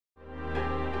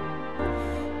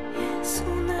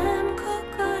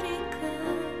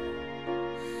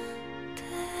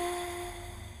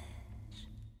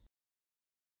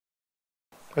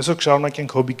Այսօր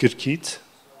կշարունակենք Հոբի գրքից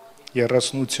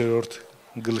 38-րդ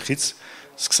գլխից,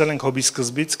 սկսել ենք Հոբի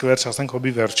սկզբից, կվերջացնենք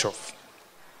Հոբի վերջով։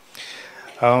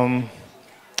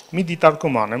 Մի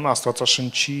դիտարկում անեմ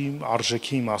Աստվածաշնչի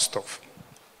արժեքի իմաստով։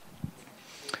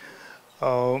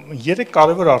 Երեք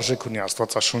կարևոր արժեք ունի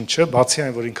Աստվածաշունչը, բացի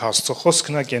այն, որ ինքը Աստծո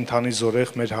խոսքն է, կենդանի զորեղ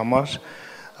մեր համար,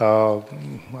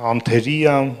 անթերի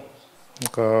է,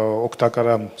 օգտակար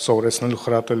է սովորեցնելու,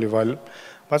 խրատելու եւ այլն,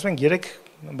 բայց մենք երեք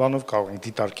բանով կարող ենք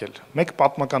դիտարկել։ Մեկ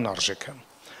պատմական արժեքը։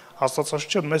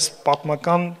 Աստվածաշունչը մեզ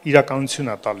պատմական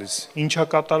իրականություն է տալիս։ Ինչ է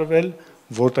կատարվել,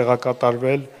 որտեղ է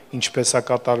կատարվել, ինչպես է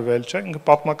կատարվել, չէ՞, ինքը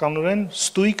պատմականորեն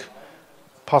ստույգ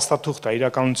փաստաթուղթ է,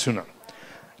 իրականություն է։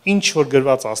 Ինչ որ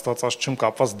գրված Աստվածաշունչում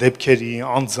կապված դեպքերի,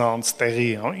 անձանց, տեղի,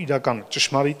 իրական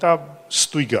ճշմարիտ է,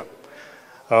 ստույգ է։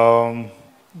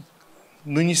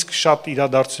 Նույնիսկ շատ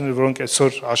իրադարձություններ, որոնք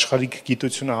այսօր աշխարհիկ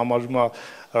գիտությունը համարում է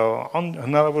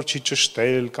հնարավոր չի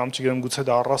ճշտել կամ չգիտեմ գուցե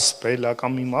դա առասպել է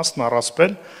կամ իմաստն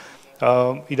առասպել,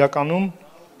 իրականում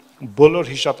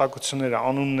բոլոր հիշատակությունները,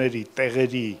 անունների,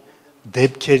 տեղերի,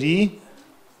 դեպքերի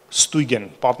ստույգ են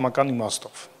պատմական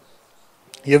իմաստով։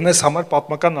 Եվ մեզ համար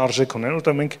պատմական արժեք ունեն,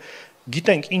 որտեղ մենք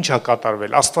գիտենք ինչ է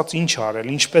կատարվել, Աստված ինչ է արել,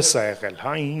 ինչպես է եղել,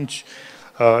 հա,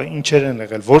 ինչեր են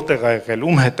եղել, որտեղ է եղել,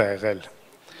 ում հետ է եղել։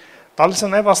 Տալիս է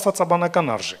նաև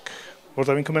աստվածաբանական արժեք,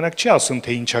 որտեղ ինքը մենակ չի ասում,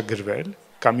 թե ինչ է գրվել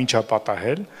կամ ինչ է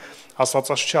պատահել,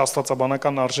 Աստվածաշունչի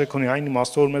աստվածաբանական արժեք ունի այն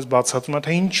իմաստով, որ մեզ բացատրում է,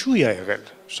 թե ինչու է եղել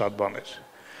շատ բաներ։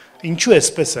 Ինչու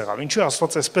էսպես եղավ, ինչու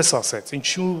Աստված էսպես ասեց,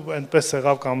 ինչու այնպես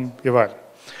եղավ կամ եւ այլն։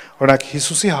 Օրինակ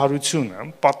Հիսուսի հարությունը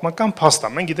պատմական փաստ է,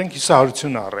 մենք գիտենք Հիսուսի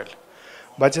հարությունը առել,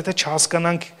 բայց եթե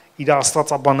չհասկանանք իր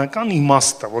աստվածաբանական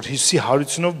իմաստը, որ Հիսուսի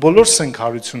հարությունով բոլորս ենք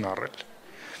հարություն առել,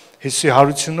 Հիսուսի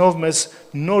հարությունով մեզ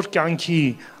նոր կյանքի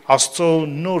Աստծո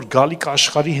նոր գալիք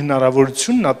աշխարհի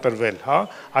հնարավորությունն է տրվել, հա,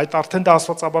 այդ արդեն դա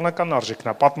աստվածաբանական արժեքն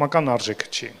է, պատմական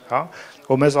արժեքը չի, հա,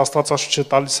 ու մեզ Աստվածաշունչը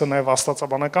տալիս է նաև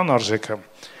աստվածաբանական արժեքը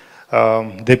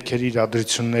դեպքերի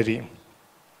իրադրությունների։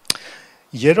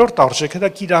 Երրորդ արժեքը դա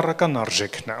կիրառական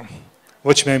արժեքն է,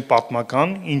 ոչ միայն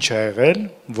պատմական, ինչ է եղել,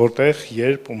 որտեղ,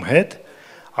 երբ, ում հետ,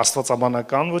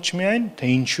 աստվածաբանական ոչ միայն,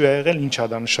 թե ինչու է եղել, ինչ է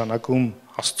դա նշանակում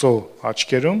Աստծո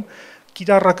աչքերում,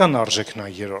 կիրառական արժեքն է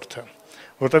երրորդը,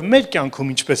 որտեղ մեր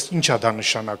կյանքում ինչպես ինչ է դա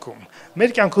նշանակում,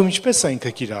 մեր կյանքում ինչպես է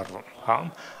ինքը կիրառվում, հա,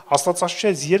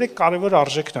 Աստվածաշունչը երեք կարևոր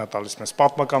արժեքն է տալիս մեզ,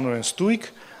 պատմականորեն ստույգ,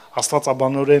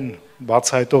 աստվածաբանորեն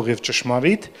բացահայտող եւ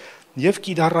ճշմարիտ, եւ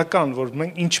կիրառական, որ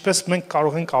մենք ինչպես մենք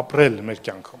կարող ենք ապրել մեր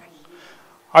կյանքում։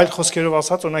 Այլ խոսքերով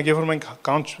ասած, օրինակ, երբ որ մենք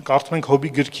կարդում ենք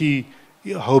Հոբի գրքի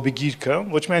Հոբի գիրքը,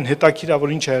 ոչ միայն հետաքրքիր է,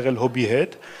 որ ինչ է եղել Հոբի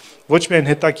հետ, ոչ միայն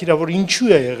հետաքրքիր է, որ ինչու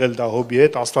է եղել դա Հոբի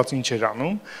հետ, Աստված ինչ էր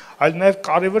անում, այլ նաեւ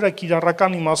կարևոր է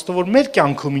կիրառական իմաստով, որ մեր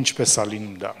կյանքում ինչպես է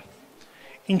լինում դա։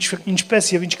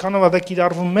 Ինչպես եւ ինչքանով է դա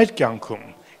կիրառվում մեր կյանքում,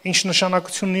 ինչ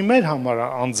նշանակություն ունի մեր համար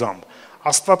անձամբ։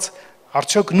 Աստված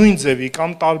արդյոք նույն ձևի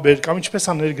կամ տարբեր կամ ինչպես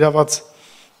է ներգրաված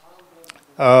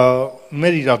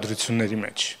մեր իրադրությունների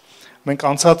մեջ։ Մենք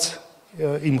անցած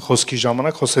իմ խոսքի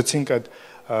ժամանակ խոսեցինք այդ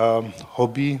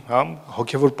Հոբի, հա,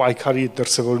 հոգևոր պայքարի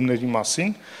դրսևորումների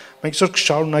մասին։ Մենք այսօր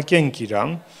կշարունակենք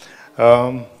իրան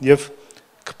եւ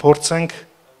կփորձենք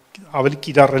ավելի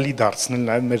կիրառելի դարձնել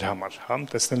նաեւ մեր համար, հա,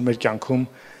 տեսնել մեր կյանքում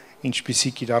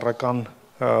ինչպիսի կիրառական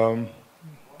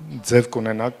ձև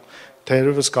կունենա,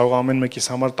 թերևս կարող ամեն մեկիս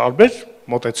համար տարբեր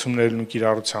մոտեցումներ լինեն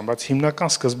կիրառության, բայց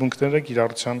հիմնական սկզբունքները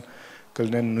կիրառության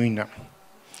կլինեն նույնը։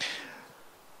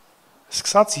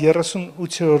 Սկսած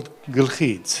 38-րդ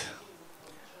գլխից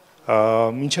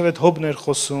մինչև այդ Հոբն էր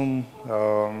խոսում,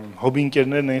 Հոբի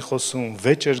ընկերներն էին խոսում,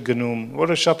 վեճ էր գնում,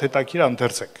 որը շատ հետաքրքիր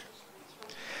ընթերցեք։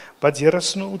 Բայց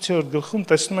 38-րդ գլխում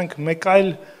տեսնում ենք մեկ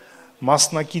այլ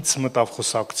մասնակից մտավ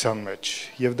խոսակցության մեջ,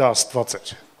 եւ դա Աստված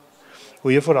էր։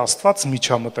 Ու երբ որ Աստված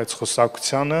միջամտեց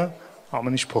խոսակցությանը,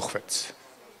 ամեն ինչ փոխվեց։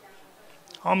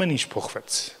 Ամեն ինչ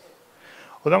փոխվեց։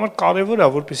 Ու դա կարևոր է,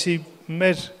 որպեսզի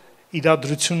մեր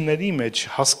իրադրությունների մեջ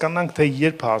հասկանանք, թե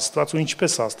երբ է Աստված ու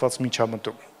ինչպես է Աստված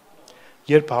միջամտում։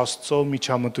 Երբ Աստծո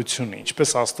միջամտությունը,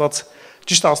 ինչպես Աստված,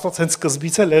 ճիշտ Աստված հենց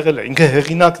սկզբից էլ եղել է, ինքը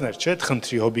հեղինակն էր, չէ՞, այդ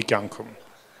խնդրի Հոբի կյանքում։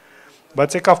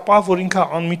 Բայց եկավ պահ, որ ինքը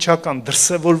անմիջական,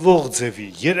 դրսևորվող ձևի,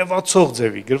 երևացող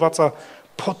ձևի, գրված է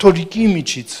փոթորիկի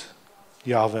միջից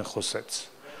Յահվեն խոսեց։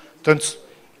 Տենց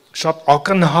շատ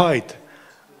ակնհայտ,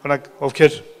 օրինակ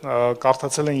ովքեր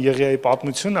կարդացել են Եղիայի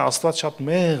պատմությունը, Աստված շատ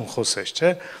մեղմ խոսեց,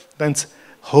 չէ՞, տենց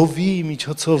հովի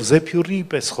միջոցով զեփյուրի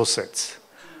պես խոսեց։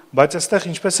 Բայց այստեղ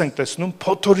ինչպես ենք տեսնում,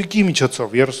 փոթորիկի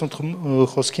միջոցով 30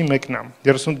 խոսքի մեկն է,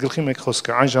 30 գլխի մեկ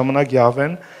խոսքը, այն ժամանակ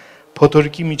Յահվեն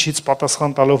փոթորիկի միջից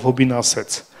պատասխան տալով Հոբին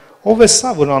ասեց. Ով է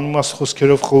սա, որ անիմաստ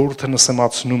խոսքերով խորհուրդը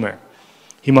նսեմացնում է։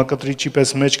 Հիմա կտրիճի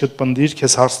պես մեջքդ պնդիր,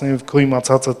 քեզ հարցնեմ քո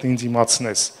իմացածդ ինձ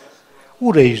իմացնես։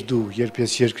 Ուր էիր դու, երբ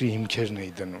ես երկրի հիմքերն էի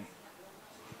դնում։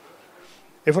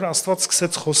 Եվ որ Աստված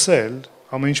սկսեց խոսել,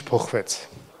 ամեն ինչ փոխվեց։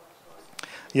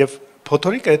 Եվ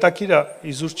փոթորիկը հետաքրքիր է,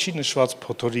 իզուր չի նշված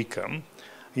փոթորիկը,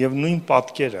 եւ նույն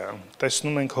պատկերը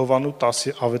տեսնում ենք Հովանու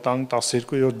 10 ավետարանի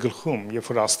 12-րդ գլխում, երբ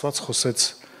որ Աստված խոսեց,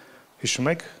 հիշում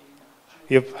եք,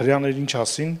 եւ հрьяաներին ինչ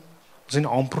ասին, ասին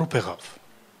ամպրոպ եղավ,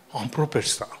 ամպրոպ էր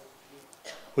սա։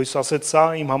 Հույս ասեց, սա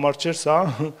իմ համար չէր, սա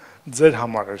ձեր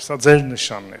համար էր, սա ձեր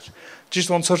նշանն էր։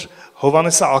 Ճիշտ ոնց որ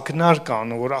Հովանեսը ակնարկ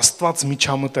անում, որ Աստված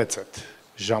միջամտեց այդ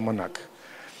ժամանակ։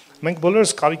 Մենք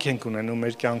բոլորս կարիք ենք ունենում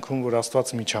մեր կյանքում, որ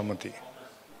Աստված միջամտի։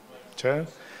 Չէ՞։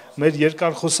 Մեր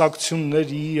երկար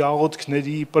խոսակցությունների,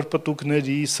 աղոթքների,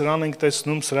 պրպտուկների, սրան ենք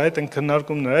տեսնում, սրա հետ ենք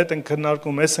քննարկում, նրա հետ ենք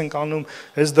քննարկում, էս ենք անում,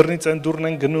 էս դռնից այն դուռն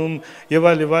ենք գնում, եւ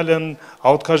այլն,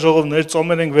 աղոթքաժողովներ,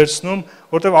 ծոմեր ենք վերցնում,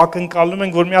 որտեղ ակնկալում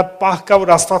ենք, որ մի հատ պահ կա,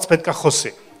 որ Աստված պետքա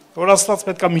խոսի, որ Աստված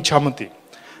պետքա միջամտի,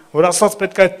 որ Աստված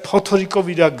պետքա այդ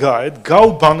փոթորիկով իրա գա, այդ գա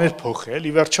ու բաներ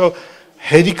փոխել, ի վերջո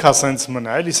հերիք ասենց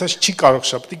մնա, էլի սա չի կարող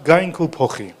շփտի, գա ինքը ու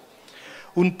փոխի։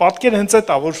 Ու պատկերը հենց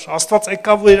այդ է, որ Աստված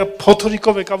եկավ ու իր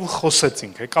փոթորիկով եկավ ու խոսեց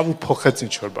ինքը, եկավ ու փոխեց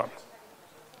ինչ որ բան։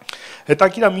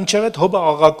 Հետաքրքիր է, մինչև այդ Հոբը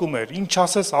աղակում էր, ինչ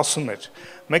ասես ասում էր։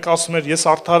 Մեկ ասում էր, ես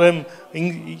արդար եմ,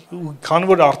 քանի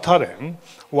որ արդար եմ,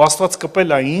 ու Աստված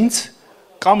կպել է ինձ,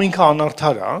 կամ ինքը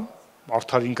անարդար է,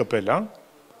 արդարին կպել է,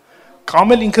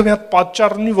 կամ էլ ինքը մի հատ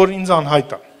պատճառ ունի, որ ինձ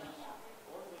անհայտ է։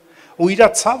 Ու իր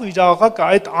ցավը, իր աղակը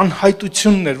այդ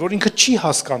անհայտությունն էր, որ ինքը չի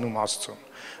հասկանում Աստծուն։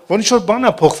 Որ ինչ-որ բան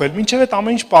է փոխվել, մինչև այդ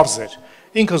ամեն ինչ պարզ էր։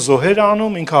 Ինքը զոհեր է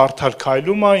անում, ինքը արդար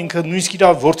քայլում է, ինքը նույնիսկ իր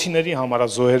որդիների համար է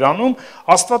զոհեր անում,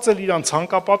 Աստված էլ իրան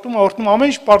ցանկապատում է, օրհնում,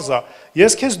 ամեն ինչ պարզ է։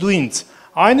 Ես քեզ դու ինձ։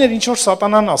 Այն էր ինչ որ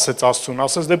Սատանան ասեց Աստծուն,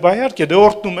 ասեց դե բայ իհարկե դե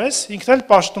օրհնում ես, ինքն էլ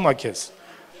պաշտում է քեզ։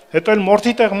 Հետո էլ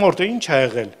մորթի տեղ մորթ է, ինչ է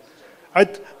եղել։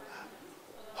 Այդ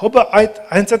Հոբը այդ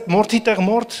հենց այդ մորթի տեղ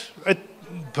մորթ այդ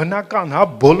բնական, հա,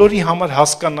 բոլորի համար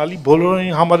հասկանալի,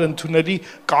 բոլորի համար ընդունելի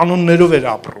կանոններով էր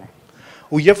ապրում։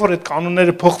 Ու երբ որ այդ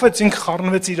կանոնները փոխվեց, ինքը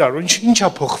խառնվեց իրար, ինչա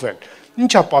փոխվել,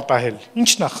 ինչա պատահել,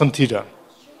 ինչն է խնդիրը։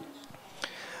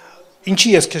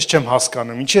 Ինչի ես քեզ չեմ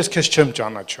հասկանում, ինչի ես քեզ չեմ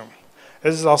ճանաչում։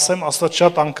 Ես ասեմ, Աստված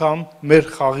շատ անգամ մեր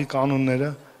խաղի կանոնները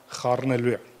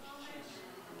խառնելու է։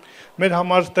 Մեր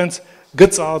համար տենց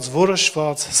գծած,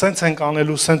 որոշված, սենց ենք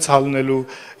անելու, սենց հալնելու։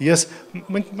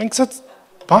 Մենք սա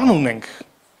բան ունենք,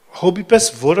 Հոբի պես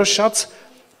որոշած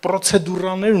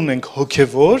պրոցեդուրաներ ունենք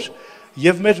հոգևոր,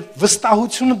 եւ մեր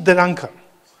վստահությունը դրանք է,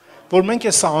 որ մենք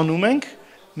էսա անում ենք,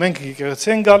 մենք եկեղեցի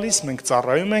ենք գալիս, մենք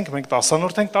ծառայում ենք, մենք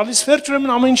տասանորդ ենք տալիս, վերջ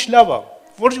ուրեմն ամեն ինչ լավ է,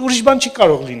 որ ուրիշ բան չի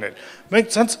կարող լինել։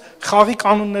 Մենք ցենց խաղի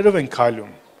կանոններով ենք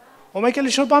քայլում։ Ու մենք էլ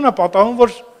ինչ-որ բան է պատահում,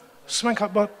 որ ասում ենք,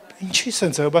 բա ինչի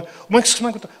սենց է, ու մենք ասում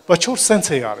ենք, բա չոր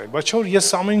սենց է արել, բա չոր ես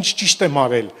ամեն ինչ ճիշտ եմ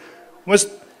արել։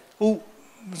 Ու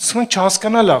ասում ենք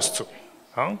չհասկանալ Աստծուն,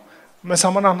 հա։ Մեզ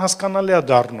համար անհասկանալի է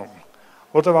դառնում,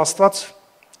 որտեղ Աստված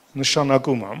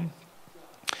նշանակում է,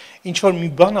 ինչ որ մի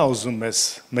բան է ուզում մեզ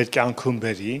մեր կյանքում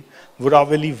բերի, որ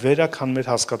ավելի վեր է, քան մեր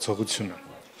հասկացողությունը։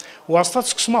 Ու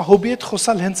Աստված սկսում է Հոբի հետ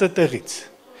խոսալ հենց այդտեղից։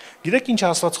 Գիտեք ինչ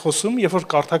Աստված խոսում, երբ որ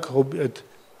կարդաք այդ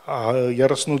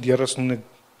 38-39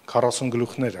 40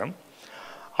 գլուխները,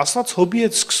 Աստված Հոբի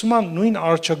հետ սկսում է նույն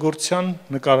արարչագործության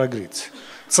նկարագրից։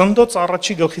 Ծննդոց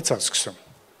առաջի գլխից է սկսում։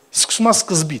 Սկսում է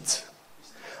սկզբից։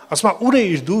 Ասում է ուր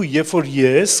էիր դու, երբ որ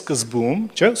ես սկզբում,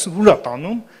 չէ, ուր է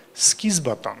տանում, սկիզբ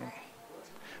է տանում։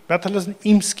 Դա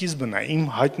իմ սկիզբն է, իմ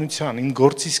հայտնության, իմ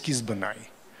գործի սկիզբն է։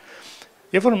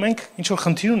 Երբ որ մենք ինչ որ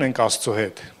խնդիր ունենք Աստծո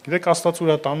հետ, գիտեք Աստված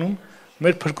ուր է տանում,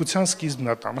 մեր փրկության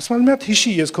սկիզբն է տանում։ Ասում եմ մի հատ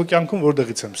հիշի, ես քո կյանքում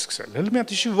որտեղից եմ սկսել։ Հələ մի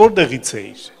հատ հիշի որտեղից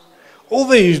էիր։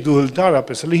 Ով էիր դու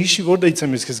հլդարապես, հələ հիշի որտեղից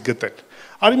եմ ես քեզ գտել։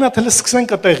 Արի մի հատ հələ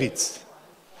սկսենք այդտեղից։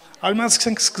 Արի մի հատ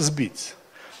սկսենք սկզբից։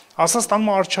 Ասած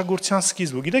տանում արարչագործության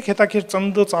սկիզբը։ Գիտեք, հետաքրքիր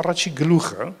ծննդոց առաջի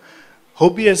գլուխը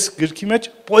Հոբի այս գրքի մեջ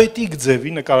պոետիկ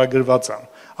ձևի նկարագրված է։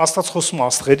 Աստված խոսում է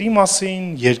աստղերի մասին,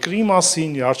 երկրի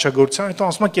մասին, արարչագործության, հետո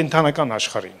ասում է կենթանական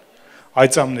աշխարհին,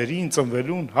 այծամներին,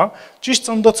 ծնվելուն, հա, ճիշտ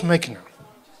ծննդոց մեկն է։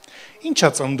 Ինչ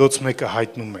է ծննդոց մեկը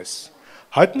հայտնում ես։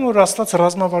 Հայտնում որ Աստված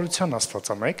ռազմավարության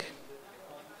Աստված է մեկ,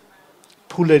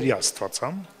 փուլերի Աստված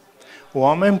է, ու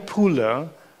ամեն փուլը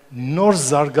նոր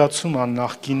զարգացում է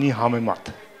նախկինի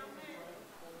համեմատ։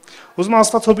 Ուզում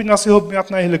Աստված Հոբին ասի, Հոբ, մի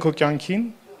հատ նայել է քո կյանքին,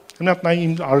 մի հատ նայ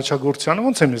իմ արարչագործությանը,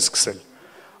 ոնց եմ ես սկսել։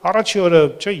 Առաջի օրը,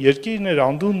 չէ, երկիրներ,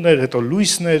 անդուններ, հետո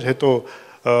լույսներ, հետո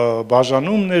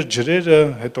բաժանումներ, ջրերը,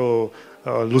 հետո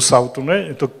լուսատուներ,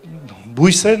 հետո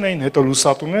բույսերն էին, հետո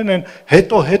լուսատուներն են,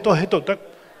 հետո դա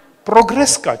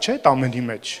պրոգրես կա, չէ, այդ ամենի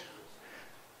մեջ։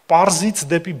 Պարզից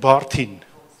դեպի բարդին։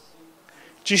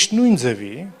 Ճիշտ նույն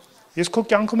ձևի, ես քո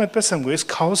կյանքում այդպես եմ գնում, ես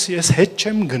քաոսի, ես հետ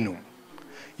չեմ գնում։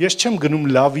 Ես չեմ գնում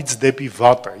լավից դեպի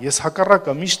վատը, ես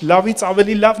հակառակը միշտ լավից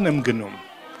ավելի լավն եմ գնում։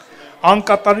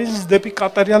 Անկատարելից դեպի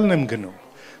կատարյալն եմ գնում։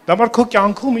 Դա համար քո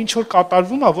կյանքում ինչ որ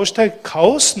կատարվում է, ոչ թե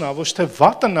քաոսն է, ոչ թե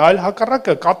վատն է, այլ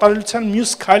հակառակը կատարելության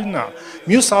մյուս քայլն է,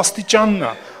 մյուս աստիճանն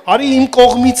է։ Արի իմ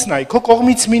կողմից նայ, քո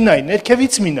կողմից մի նայ,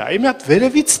 ներքևից մի նայ, մի հատ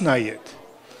վերևից նայ այդ։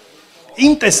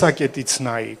 Իմ տեսակետից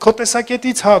նայ, քո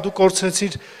տեսակետից հա դու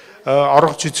կորցրեցիր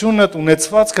առողջությունդ,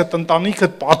 ունեցվածքդ,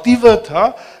 ընտանիքդ, պատիվդ, հա,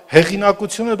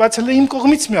 հեղինակությունը, բայց հələ իմ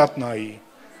կողմից մի հատ նայի։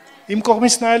 Իմ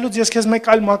կողմից նայելուց ես քեզ մեկ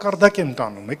այլ մակարդակ եմ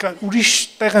տանում, մեկ ուրիշ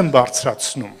տեղ եմ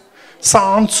բարձրացնում։ Սա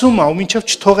անցում է, ու մինչև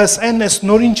չթողես այն, ես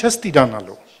նորին չես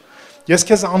տիրանալու։ Ես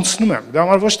քեզ անցնում եմ, դա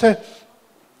համար ոչ թե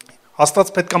Աստված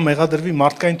պետք է մեղադրվի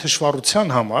մարդկային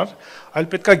թշվառության համար, այլ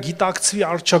պետք է գիտակցվի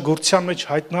արչագործության մեջ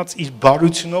հայտնած իր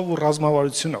բարությունով ու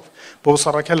ռազմավարությունով։ Պողոս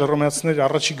առաքյալը Հռոմեացիների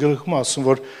առաջի գլխում ասում,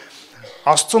 որ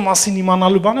Աստծո մասին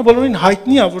իմանալու բանը բոլորին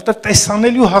հայտնի է, որտեղ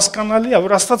տեսանելի ու հասկանալի է,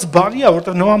 որ Աստված բարի է,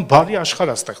 որտեղ նման բարի աշխարհ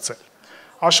է ստեղծել։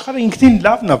 Աշխարհը ինքնին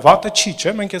լավն է, վատը չի,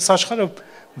 չէ՞։ Մենք այս աշխարհը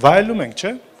վայելում ենք,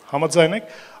 չէ՞։ Համաձայն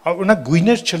եք, օրինակ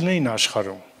գույներ չլինեին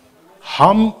աշխարհում,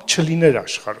 համ չլիներ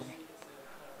աշխարհում,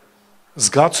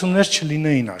 զգացումներ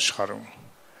չլինեին աշխարհում,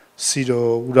 սիրո,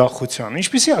 ուրախության։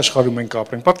 Ինչպիսի աշխարհում ենք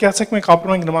ապրենք։ Պատկերացեք մենք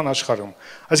ապրում ենք նման աշխարհում։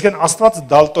 Այսինքն Աստված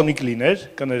դալտոնիկ լիներ,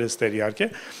 կներես տեր իհարկե,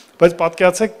 բայց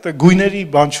պատկերացեք գույների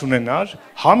բան չունենար,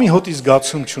 համի հոտի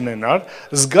զգացում չունենար,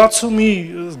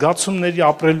 զգացումների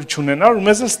ապրելու չունենար ու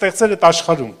մեզ էլ ստեղծել այդ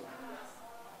աշխարհում։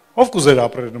 Ով կուզեր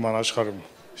ապրել նման աշխարհում։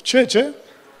 Չէ։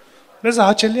 Մեզ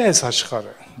հաճելի է այս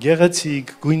աշխարհը։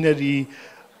 Գեղեցիկ, գույների,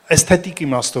 էսթետիկ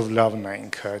իմաստով լավն է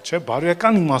ինքը, չէ,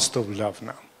 բարոյական իմաստով լավն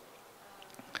է։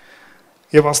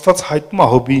 Եվ Աստված հայտնում է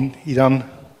Հոբին իրան,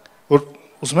 որ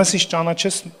ուզում ես ինձ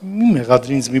ճանաչես, մի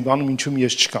մեղադրի ինձ մի բանում, ինչում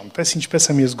ես չկամ։ Տես ինչպես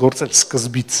եմ ես գործել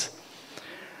սկզբից։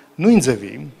 Նույն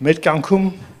ձևի մեր կյանքում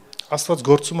Աստված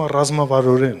գործում է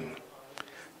ռազմավարորեն։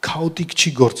 Քաոտիկ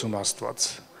չի գործում Աստված։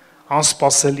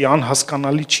 Անսպասելի,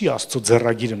 անհասկանալի չի Աստծո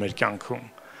ձեռագիրը մեր կյանքում։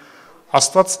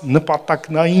 Աստված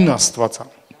նպատակնային Աստված է։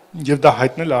 Եվ դա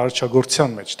հայտնել է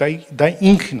արարչագործության մեջ, դա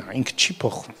ինքն է, ինքը չի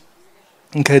փոխվում,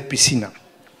 ինքը այդպիսին է։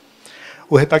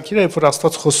 Ու հետաքրքիր է, որ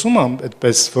Աստված խոսում է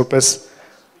այդպես, որպես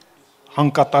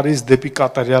անկատարից դեպի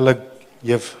կատարյալը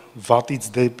եւ վատից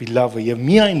դեպի լավը եւ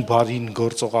միայն բարին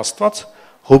գործող Աստված,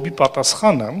 Հոբի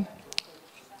պատասխանը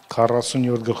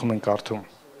 47 գլխում ենք կարդում։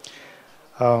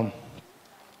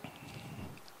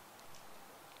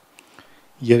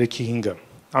 Երեքի 5-ը։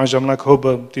 Այն ժամանակ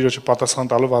Հոբը Տիրոջը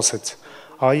պատասխան տալով ասեց.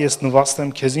 Այ ես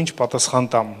նվաստեմ քեզ ինչ պատասխան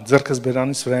տամ, ձեռքս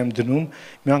բերանից վրա եմ դնում,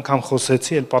 մի անգամ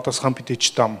խոսեցի, էլ պատասխան պիտի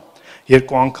չտամ,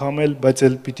 երկու անգամ էլ, բայց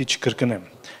էլ պիտի չկրկնեմ։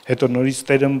 Հետո նորից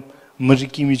Տերը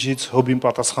մրրիկի միջից Հոբին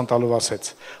պատասխան տալով ասեց.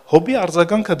 Հոբի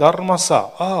արձագանքը դառնում է սա,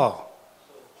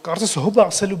 կարծես Հոբը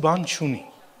ասելու բան չունի։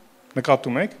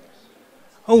 Նկատում եք։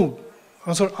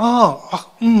 Ոնց որ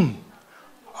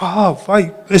վայ,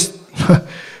 այս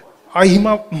այ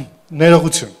հիմա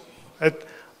ներողություն։ Այդ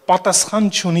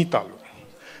պատասխան չունի տալու։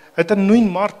 Այդ նույն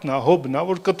մարդն է, Հոբն է,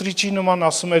 որ կտրիչի նման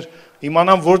ասում էր,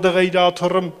 իմանամ որտեղ է իր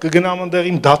աթոռը, կգնամ այնտեղ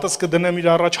իմ դատս կդնեմ իր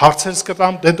առաջ, հարցերս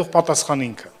կտամ, դե պատասխան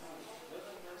ինքը։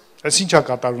 Այս ինչ է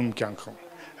կատարվում կյանքում։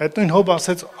 Այդ նույն Հոբը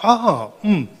ասեց,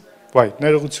 վայ,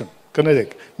 ներողություն,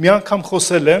 կներեք։ Մի անգամ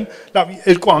խոսել եմ, լավ,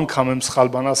 երկու անգամ եմ սխալ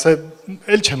բան ասել,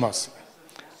 էլ չեմ ասում։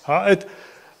 Հա, այդ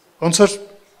ոնց որ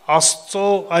Աստծո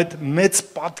այդ մեծ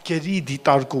պատկերի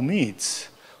դիտարկումից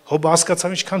Հոբը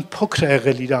հասկացավ ինչքան փոքր է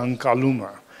եղել իր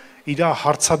անկալումը, իր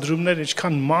հարցադրումները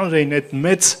ինչքան մանր էին այդ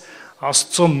մեծ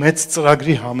Աստծո մեծ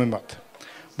ծրագրի համեմատ։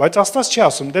 Բայց Աստված չի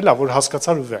ասում, դե լավ, որ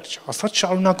հասկացար ու վերջ։ Աստված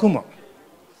շարունակում է։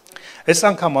 Այս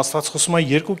անգամ Աստված խոսում է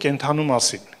երկու կենդանու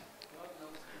մասին։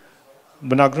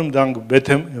 Բնագրում դրանք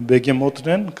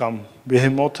Բեգեմոթն են կամ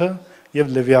Բեհեմոթը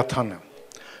եւ Լևիաթանը։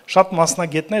 Շատ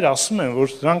մասնագետներ ասում են,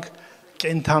 որ դրանք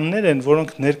կենդաններ են,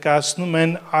 որոնք ներկայացնում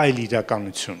են այլ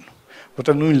իրականություն։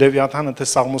 Որտեղ նույն Լևիաթանը թե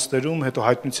Սաղմոսներում, հետո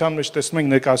հայտնության մեջ տեսնում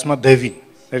ենք ներկայացում է դևին,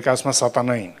 ներկայացում է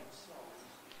սատանային։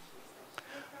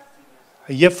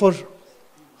 Երբ որ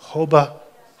Հոբը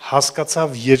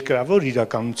հասկացավ երկրավոր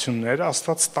իրականությունները,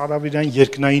 Աստված տարավ իրան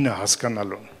երկնայինը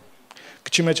հասկանալուն։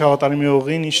 Քչի մեջ հավատարիմի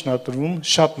ուղին ինչն է տրվում,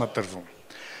 շատն է տրվում։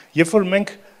 Երբ որ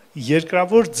մենք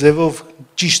երկրավոր ձևով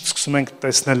ճիշտ սկսում ենք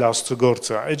տեսնել Աստծո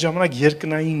գործը, այդ ժամանակ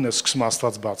երկնայինը սկսում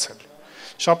Աստված բացել։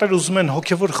 Շատերը ուզում են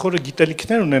հոգևոր խորը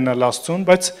գիտելիքներ ունենալ Աստծուն,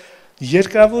 բայց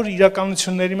երկրավոր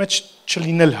իրականությունների մեջ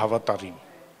չլինել հավատարիմ։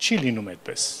 Չի լինում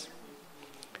այդպես։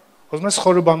 Ուզում ես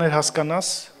խորը բաներ հասկանաս,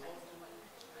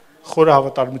 խորը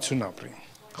հավատարմություն ապրի,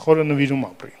 խորը նվիրում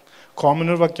ապրի, քո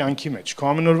ամենօրվա կյանքի մեջ, քո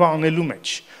ամենօրվա անելու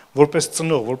մեջ, որպես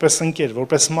ծնող, որպես ընկեր,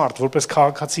 որպես մարդ, որպես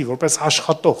քաղաքացի, որպես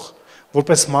աշխատող,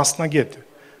 որպես մասնագետ,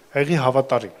 եղի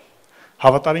հավատարիմ։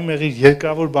 Հավատարիմ եղի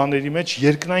երկրավոր բաների մեջ,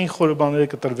 երկնային խորը բաները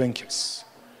կտրվեն քեզ։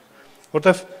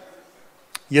 Որտեվ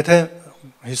եթե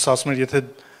Հիսուս ասում էր, եթե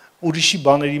ուրիշի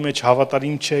բաների մեջ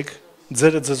հավատարիմ չեք,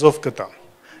 ձերը ձեզով կտա։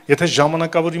 Եթե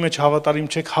ժամանակավորի մեջ հավատարիմ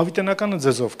չեք, հավիտենականը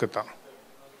ձեզով կտա։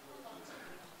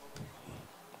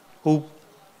 Ու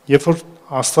երբ որ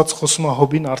Աստված խոսում է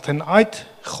Հոբին արդեն այդ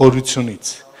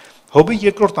խորությունից, Հոբի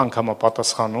երկրորդ անգամ է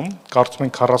պատասխանում, կարդում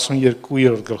ենք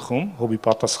 42-րդ գլխում, Հոբի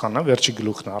պատասխանը, վերջի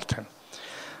գլուխն է արդեն։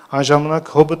 Այն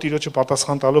ժամանակ Հոբը Տիրոջը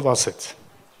պատասխան տալով ասեց.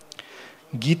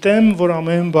 Գիտեմ, որ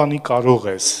ամեն բանի կարող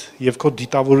ես, եւ քո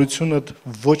դիտավորությունդ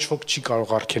ոչ ոք չի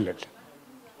կարող արգելել։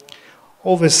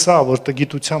 Ով է սա, որ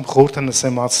տգիտությամբ խորհուրդը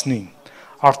նսեմացնի,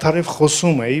 արդարև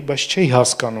խոսում էի, բայց չէի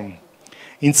հասկանում։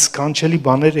 Ինձ սքանչելի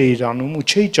բաներ էիր անում ու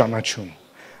չէի ճանաչում։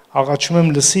 Աղաչում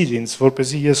եմ լսիր ինձ,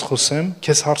 որպեսզի ես խոսեմ,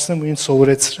 քեզ հարցնեմ ու ինձ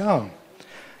սովորեցրա։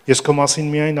 Ես քո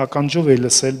մասին միայն ականջով էի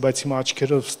լսել, բայց իմ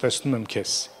աչքերով տեսնում եմ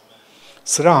քեզ։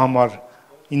 Սրա համար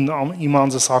իմ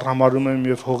անձս առհամարում եմ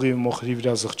եւ հողի ու մոխրի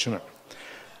վրա զղջում եմ։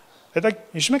 Հետո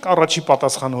հիշում եք առաջի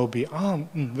պատասխանը Հոբի,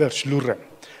 վերջ լուռ եմ։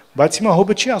 Բայց հիմա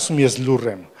Հոբը չի ասում ես լուռ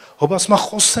եմ։ Հոբը ասում է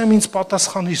խոսեմ ինձ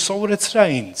պատասխանի, սովորեցրա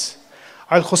ինձ։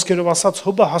 Այլ խոսքերով ասած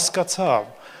Հոբը հասկացավ,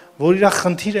 որ իր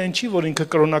խնդիրը այն չի, որ ինքը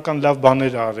կրոնական լավ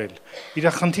բաներ ա արել։ Իր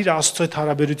խնդիրը Աստծո հետ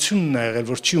հարաբերությունն է եղել,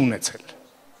 որ չի ունեցել։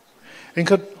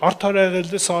 Ինքը արդար ա եղել,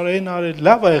 դες արեն արել,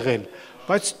 լավ ա եղել,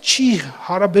 բայց չի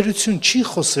հարաբերություն, չի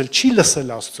խոսել, չի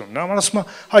լսել Աստծուն։ Նա ասում է,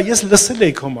 հա ես լսել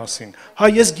էի քո մասին, հա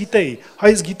ես գիտեի,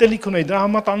 հա ես գիտելիք ունեի, դրա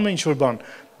համար տանում եմ ինչ-որ բան,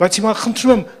 բայց հիմա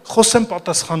խնդրում եմ խոսեմ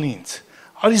պատասխանի ինձ։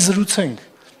 Արի զրուցենք։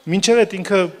 Մինչև այդ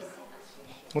ինքը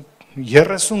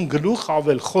 30 գլուխ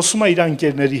ավել խոսում է իր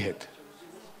ընկերների հետ։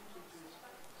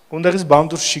 Ունդերից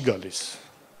բան դուրս չի գալիս։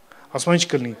 Ասում ինչ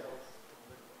կլինի։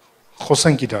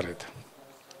 Խոսենք իրար հետ։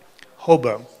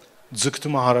 Հոբը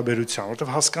ձգտում է հարաբերության,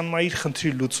 որովհետև հասկանում է իր խնդրի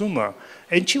լուծումը,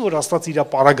 այն չի որ Աստված իր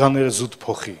պարագաները զուտ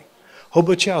փոխի։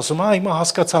 Հոբը չի ասում, հիմա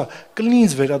հասկացա, կլինի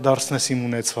ինձ վերադարձնես իմ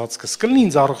ունեցվածքս, կլինի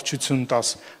ինձ առողջություն տաս։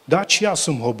 Դա չի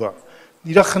ասում Հոբը։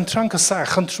 Իր խնդրանքը սա է,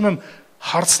 խնդրում եմ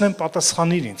հարցնեմ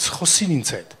պատասխանիր ինձ, խոսիր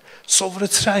ինձ հետ,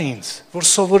 սովորեցրա ինձ, որ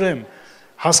սովորեմ։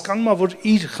 Հասկանում է, որ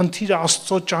իր խնդիրը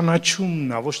Աստծո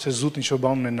ճանաչումն է, ոչ թե զուտ ինչ-որ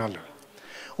բան ունենալը։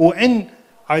 Ու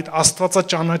այդ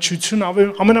աստվածաճանաչությունը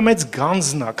ամենամեծ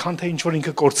գանձն է, քան թե ինչ որ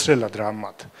ինքը կորցրել է դրա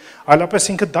համար։ Այլապես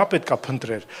ինքը դա պետքա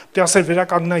փնտրեր։ Դե ասեր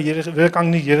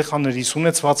վերականգնի երեխաներիս,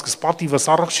 ունեցվածքս, պատիվս,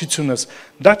 առողջությունս,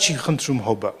 դա չի խնդրում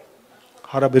Հոբը։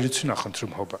 Հարաբերություն է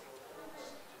խնդրում Հոբը։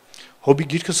 Հոբի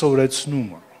գիրքը սովորեցնում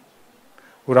է,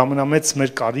 որ ամենամեծ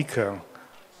մեր կարիքը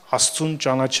Աստծուն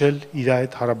ճանաչել իր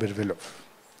հետ հարաբերվելով։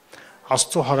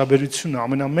 Աստծո հարաբերությունը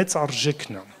ամենամեծ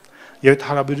արժեքն է, եւ այդ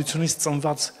հարաբերությունից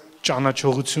ծնված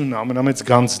ճանաչողությունը ամենամեծ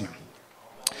գանձն է։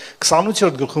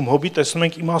 28-րդ գլխում Հոբի տեսնում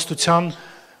ենք իմաստության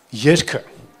երգը,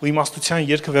 ու իմաստության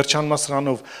երգը վերջանում է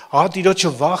սրանով. «Ահա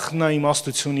Տիրոջը վախն է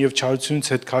իմաստություն եւ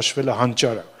չարությունից հետ քաշվելը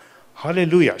հանճարը»։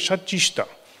 Հալելույա, շատ ճիշտ է,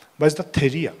 բայց դա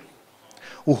թերի է։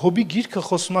 Ու Հոբի գիրքը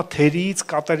խոսում է թերիից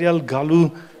կատարյալ գալու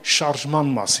շարժման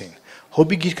մասին։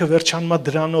 Հոբի գիրքը վերջանում է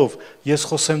դրանով. «Ես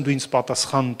խոսեմ, դու ինձ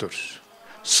պատասխան տուր,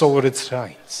 սովորեցրա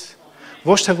ինձ»։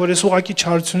 Ոչ թե որ ես ուղակի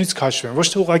չարությունից քաշվեմ, ոչ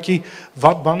թե ուղակի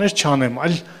վատ բաներ չանեմ,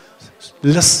 այլ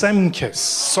լսեմ քեզ,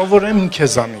 սովորեմ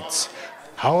քեզանից,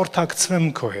 հաղորդակցվեմ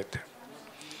քո հետ։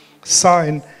 Սա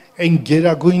այն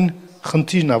գերագույն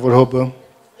խնդիրն է, որ Հոբը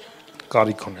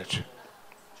կարիք ուներ։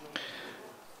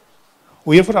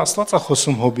 Ու երբ որ Աստված է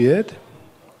խոսում Հոբի հետ,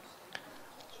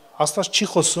 Աստված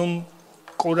չի խոսում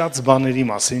կորած բաների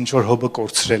մասին, ինչ որ Հոբը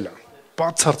կորցրել է,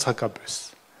 բացարձակապես։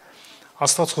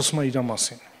 Աստված խոսում է իր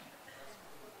մասին։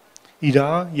 Իրա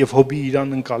եւ Հոբի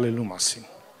իրան ընկալելու մասին,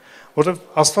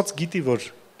 որովհետեւ Աստված գիտի, որ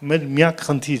մեր միակ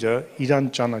խնդիրը իրան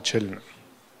ճանաչելն է,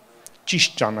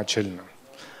 ճիշտ ճանաչելն է։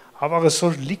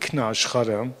 Հավաղեսօր լիքն է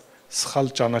աշխարհը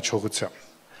սխալ ճանաչողության։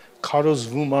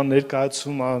 Քարոզվում է,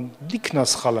 ներկայացում է, լիքն է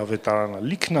սխալ ավետարանը,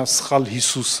 լիքն է սխալ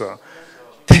Հիսուսը,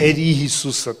 թերի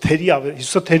Հիսուսը,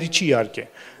 Հիսուսը թերի չի իհարկե,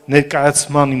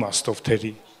 ներկայացման իմաստով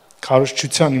թերի,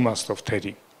 քարոզչության իմաստով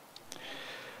թերի։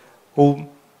 Ու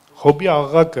Հոբի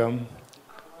աղաղակը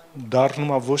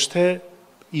դառնում է ոչ թե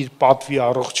իր պատվի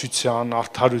առողջության,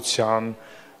 արդարության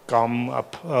կամ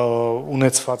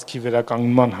ունեցվածքի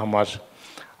վերականգնման համար,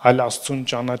 այլ Աստծուն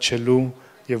ճանաչելու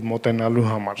եւ մոտենալու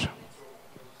համար։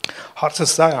 Հարցը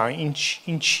սա է,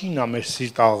 ինչին է մեր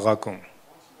սիրտը աղաղակում։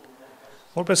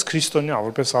 Որպես քրիստոնյա,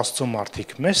 որպես Աստծո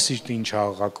մարդիկ, մեր սիրտը ինչ է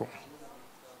աղաղակում։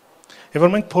 Եվ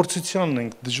որ մենք փորձության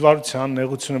ենք, դժվարության,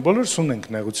 նեղությունը, բոլորս ունենք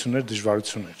նեղություններ,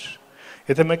 դժվարություններ։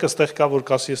 Եթե մեկը ստեղ կա, որ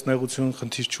կասի ես նեղություն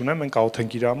խնդիր չունեմ, մենք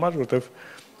աղոթենք իր համար, որտեվ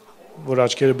որ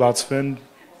աչքերը բացվեն,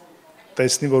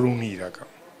 տեսնի, որ ունի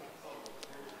իրական։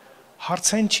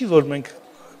 Հարցը չի, որ մենք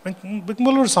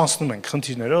բոլորս անցնում ենք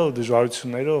խնդիրներով,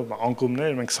 դժվարություններով,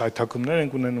 անկումներ, մենք սայթակումներ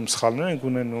ենք ունենում, սխալներ ենք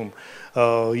ունենում,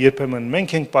 երբեմն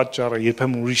մենք ենք պատճառը,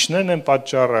 երբեմն ուրիշներն են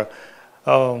պատճառը,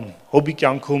 հոբի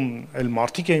կյանքում էլ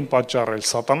մարդիկ էին պատճառը, էլ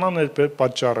սատանան էր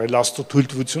պատճառը, էլ աստծո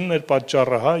թույլտվությունն էր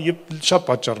պատճառը, հա, եւ շատ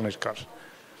պատճառներ կար։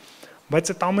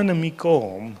 Բայց այդ ամենը մի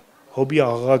կողմ, հոբի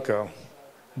աղաղակը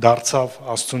դարձավ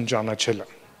Աստծուն ճանաչելը։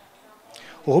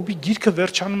 Հոբի գիրքը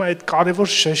վերջանում է այդ կարևոր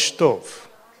շեշտով։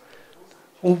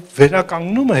 Ու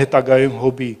վերականգնումը հետագայում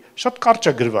հոբի շատ կարճ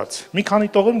է գրված։ Մի քանի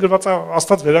տողում գրված է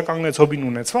Աստված վերականգնեց հոբին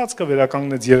ունեցվածքը,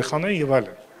 վերականգնեց երեխաները եւ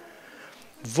այլն։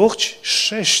 Ողջ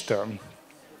շեշտը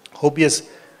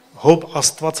հոբ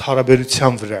Աստված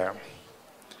հարաբերության վրա է,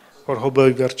 որ հոբը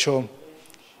վերջո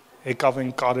եկավ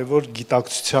այն կարևոր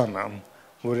գիտակցությանը,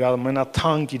 որ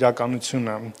ամենաթանկ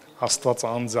իրականությունը Աստված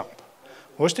անձամբ,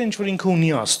 ոչ թե ինչ-որ ինքը ունի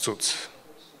Աստծուց,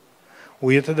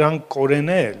 ու եթե դրան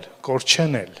կորենել,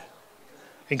 կորչենել,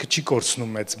 ինքը չի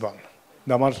կորցնում մեծ բան,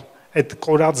 դամար այդ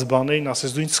կորած բաներին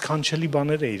ասես դու ինձ սքանչելի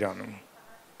բաներ է իրանում,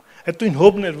 այդ նույն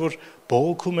հոբն էր, որ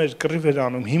բողոքում էր, կռիվ էր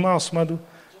անում, հիմա ասում է դու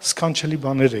սքանչելի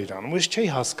բաներ է իրանում, ես չէի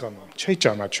հասկանում, չէի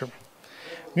ճանաչում։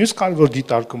 Մյուս կարևոր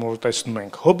դիտարկումը, որ տեսնում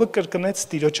ենք, հոբը կրկնեց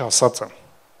Տիրոջ ասածը,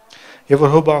 եւ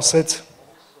որ հոբը ասեց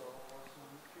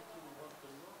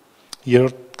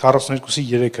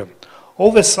 42:3-ը,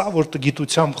 ով է սա, որ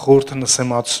տգիտությամբ խորհուրդը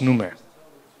նսեմացնում է։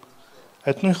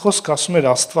 Այդ նույն խոսքը ասում էր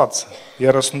Աստված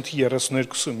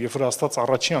 38:32-ում, երբ որ Աստված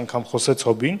առաջի անգամ խոսեց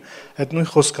հոբին, այդ նույն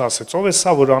խոսքը ասեց, ով է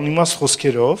սա, որ անիմաստ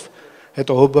խոսքերով,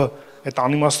 հետո հոբը այդ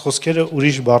անիմաստ խոսքերը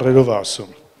ուրիշ բառերով է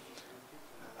ասում,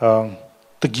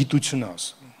 տգիտություն է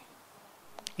ասում,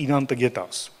 իրան տգետ է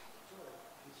ասում,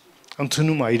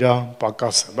 ընդունում է իր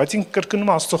պակասը, բայց ինքը կրկնում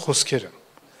է Աստծո խոսքերը։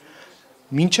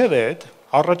 Մինչև այդ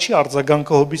առաջի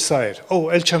արձագանքը հոբի սա էր,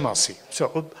 էլ չեմ ասի,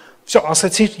 всё,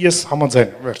 ասեցիր, ես համաձայն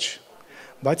եմ, վերջ։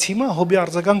 Բայց հիմա հոբի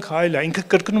արձագանքը այլ է, ինքը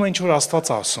կրկնում է ինչ որ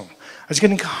Աստված է ասում,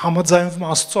 այսինքն ինքը համաձայնվում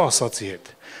է Աստծո ասածի հետ։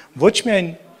 Ոչ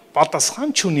միայն պատասխան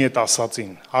չունի այդ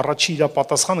ասածին, առաջի իր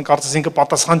պատասխանը կարծես ինքը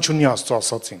պատասխան չունի Աստծո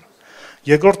ասածին։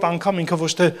 Երկրորդ անգամ ինքը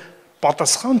ոչ թե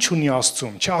պատասխան չունի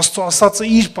Աստծուն, չէ, Աստծո ասածը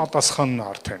իր պատասխանն է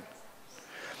արդեն։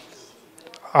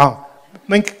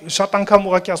 Մենք շատ անգամ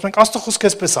ուղղակի ասում ենք Աստծո խոսքը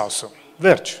էսպես է ասում,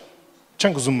 վերջ,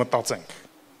 չենք ուզում մտածենք։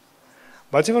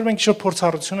 Բայց երբ մենք ինչ-որ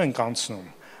փորձառություն ենք անցնում,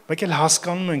 մենք էլ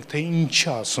հասկանում ենք, թե ինչ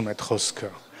է ասում այդ խոսքը։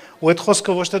 Ու այդ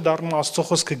խոսքը ոչ թե դառնում է Աստծո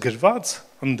խոսքը գրված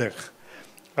այնտեղ,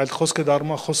 այլ խոսքը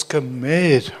դառնում է խոսքը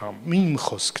մեր իմ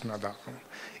խոսքն է դառնում,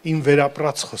 իմ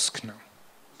վերապրած խոսքն է։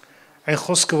 Այն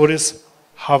խոսքը, որ ես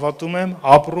հավատում եմ,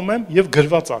 ապրում եմ եւ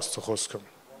գրված Աստծո խոսքում։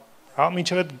 Հա,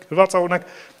 մինչեւ այդ գրված օրինակ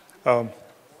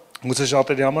գուցե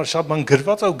շատերի համար շատ բան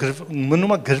գրված է ու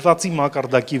մնում է գրվածի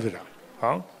մակարդակի վրա,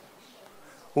 հա։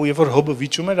 Ու երբ որ հոբը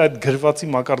վիճում էր, այդ գրվածի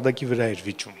մակարդակի վրա էր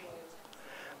վիճում։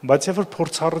 Բայց երբ որ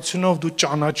փորձառությունով դու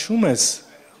ճանաչում ես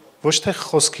ոչ թե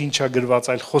խոսքը ինչա գրված,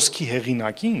 այլ խոսքի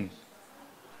հեղինակին,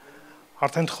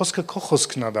 արդեն խոսքը քո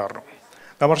խոսքն է դառնում։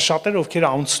 Դամար շատերը ովքեր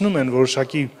անցնում են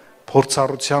որոշակի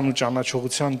փորձառության ու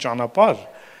ճանաչողության ճանապարհ,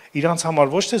 իրանց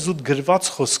համար ոչ թե զուտ գրված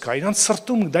խոսք է, իրանց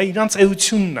սրտում դա իրանց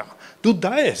էությունն է։ Դու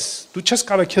դա ես, դու չես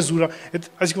կարող քեզ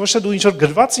այսինքն ոչ թե դու ինչ որ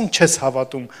գրվածին չես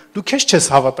հավատում, դու քեզ չես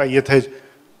հավատա, եթե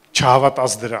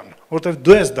չհավատաս դրան, որովհետև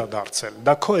դու ես դա դարձել,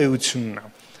 դա քո էությունն է,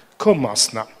 քո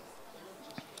մասն է։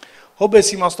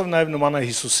 Հոբես իմաստով նաև նման է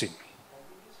Հիսուսին։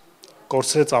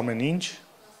 Կորցրեց ամեն ինչ,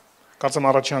 կարծեմ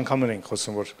առաջի անգամներ ենք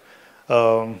խոսում, որ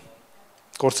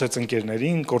կորցրեց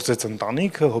ընկերներին, կորցրեց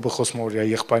ընտանիքը, հոբը խոսում որ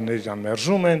եղբայրները իրան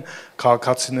մերժում են,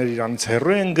 քաղաքացիները իրանից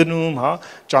հեռու են գնում, հա,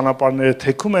 ճանապարհները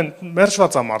թեքում են,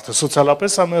 մերժված է մարդը,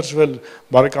 սոցիալապես է մերժվել,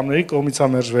 բարեկամների կողմից է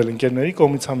մերժվել, ընկերների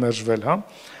կողմից է մերժվել, հա,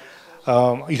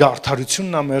 իր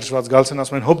արդարությունն է մերժված, գալիս են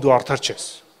ասում են հոբ դու արդար չես։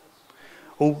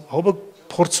 Ու հոբը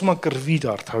փորձում է կռվի իր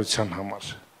արդարության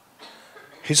համար։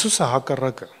 Հիսուսը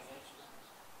հակառակը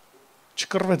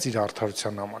չկռվեց իր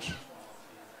արդարության համար։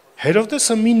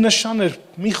 Հերովդեսը մի նշան էր,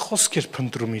 մի խոսք էր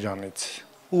փնտրում իրանից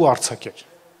ու արձակեր։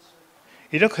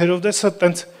 Իրոք Հերովդեսը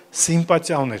տենց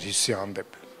սիմպաթիա ուներ Հիսուսի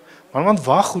հանդեպ։ Մանավանդ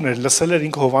վախ ուներ, լսել էր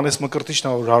ինքը Հովանես Մկրտիչն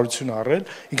ա որ հարություն առել,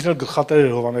 ինքն էլ գլխատեր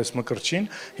էր Հովանես Մկրտչին,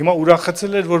 հիմա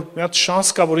ուրախացել էր, որ մի հատ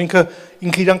շանս կա, որ ինքը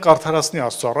իրան կարդարացնի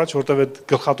Աստծո առաջ, որտեղ այդ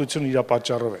գլխատությունը իր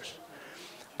պատճառով էր։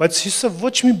 Բայց Հիսուսը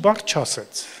ոչ մի բառ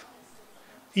չասեց։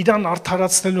 Իրան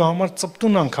արդարացնելու համար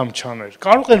ծպտուն անգամ չաներ։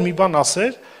 Կարող էր մի բան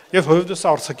ասել, եւ Հերովդեսը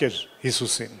արձակեր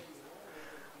Հիսուսին։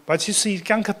 Բայց Հիսուսը իր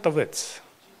կյանքը տվեց,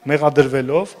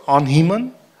 մեղադրվելով, անհիմն,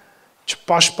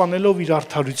 չպաշտպանելով իր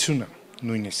արդարությունը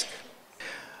նույնիսկ։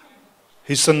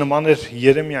 Հիսուսը նման էր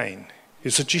Երեմիային։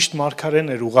 Հիսուսը ճիշտ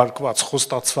մարգարեն էր ուղարկված,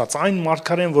 խոստացված, այն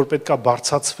մարգարեն, որ պետքա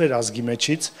բարձացվեր ազգի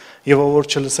մեջից, եւ ով որ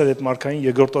չլսեր այդ մարգարեն,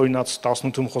 երկրորդ օրինաց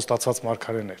 18-ում խոստացված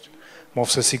մարգարեն էր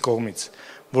Մովսեսի կողմից,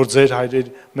 որ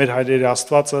մեր հայրերի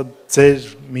Աստվածը ձեր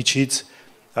միջից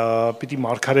պիտի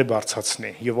մարգարե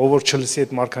բարձացնի, եւ ով որ չլսի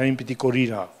այդ մարգարեն պիտի կորի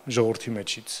իր ժողովրդի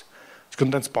մեջից։ Իսկ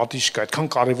այնտենց պատիժ կա, այդքան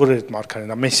կարևոր էր այդ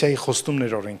մարգարեն, դա Մեսիայի խոստումն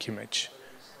էր օրենքի մեջ։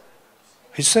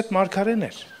 Հիսուսը այդ մարգարեն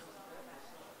էր,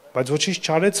 բայց ոչինչ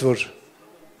չարեց, որ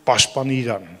պաշտպանի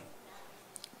իրան,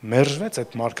 մերժվեց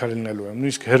այդ մարգարենելու եմ,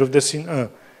 նույնիսկ Հերովդեսին,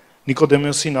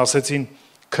 Նիկոդեմոսին ասեցին,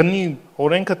 քննի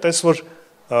օրենքը տես, որ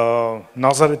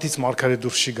Նազարեթից մարգարե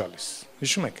դուրս չի գալիս,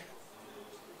 հիշում եք,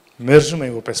 մերժում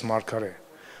էին որպես մարգարե,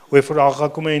 ու երբ որ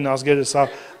աղաղակում էին ազգերը, սա,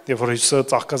 երբ որ Հիսուսը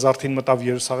ծաղկազարդին մտավ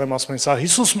Երուսաղեմ, ասում էին, սա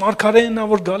Հիսուս մարգարեն է,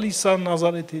 որ գալիս է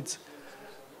Նազարեթից,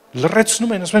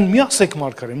 լռեցնում են, ասում են, մի ասեք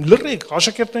մարգարեն, լռեք,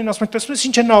 աշակերտներին ասում են, տեսնում ես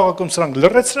ինչ են աղաղակում սրանք,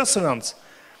 լռեցրա սրանց։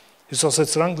 Հիսուս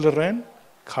ասեց սրանք լռեն,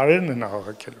 քարերն են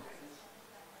աղաղակելու։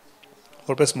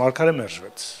 Որպես մարգարե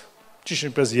մերժվեց։ Ճիշտ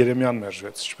ինչպես Երեմիան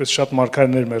մերժվեց, ինչպես շատ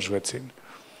մարգարեներ մերժվեցին։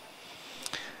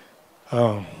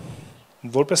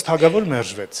 Որպես թագավոր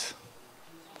մերժվեց։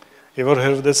 Եվ որ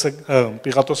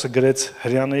Պիղատոսը գրեց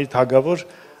հրեաների թագավոր,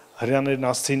 հրեաներն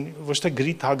ասցին ոչ թե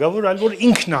գրի թագավոր, այլ որ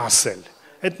ինքն է ասել։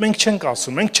 Այդ մենք չենք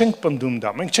ասում, մենք չենք պնդում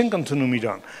դա, մենք չենք ընդունում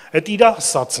իրան։ Այդ իր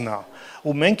ասածն է։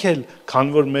 Ու մենք էլ,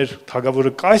 քան որ մեր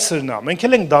թագավորը կայսրն է, մենք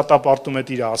էլ ենք դատապարտում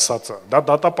այդ իր ասածը։ Դա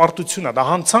դատապարտություն է, դա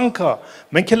հանցանք է,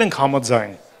 մենք էլ ենք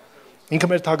համաձայն։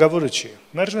 Ինքը մեր թագավորը չի,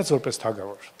 մերժվեց որպես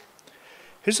թագավոր։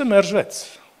 Հիսուսը մերժվեց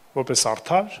որպես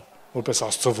արդար, որպես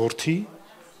Աստծո որդի,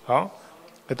 հա։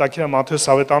 Հետաքրքիր է Մատթեոս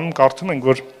ավետարանում կարդում ենք,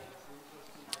 որ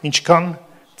ինչքան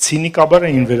ցինիկաբար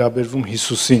էին վերաբերվում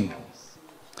Հիսուսին։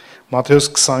 Մատթեոս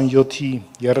 27-ի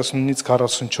 39-ից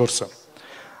 44-ը։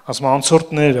 Ասում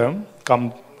անցորդները կամ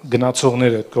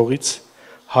գնացողները այդ կողից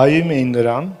հայում էին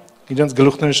նրան, իրենց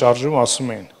գլուխները շարժում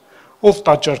ասում էին. ով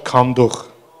տաճար քանդող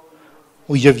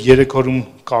ու եւ 3 օրում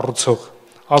կառուցող,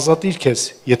 ազատիր քեզ,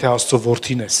 եթե Աստծո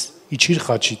որդին ես, իջիր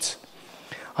խաչից։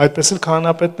 Այդպես էլ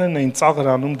քահանապետներն էին ծաղր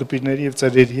անում դպիրների եւ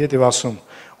ծերերի հետ եւ ասում.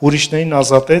 ուրիշներին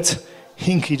ազատեց,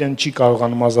 ինք իրեն չի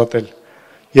կարողանում ազատել։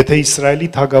 Եթե Իսրայելի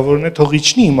թագավորն է, թող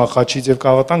իջնի հիմա խաչից եւ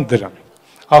կավատանք դրան։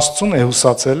 Աստծուն է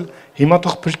հուսացել, հիմա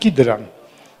թող փրկի դրան,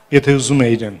 եթե ուզում է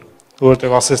իրեն,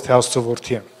 որովհետեւ ասես թե Աստծո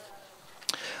որդի է։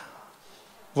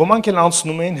 Ոմանք էլ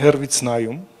անցնում էին հերվից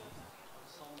նայում,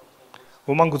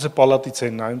 ոմանք գուցե պալատից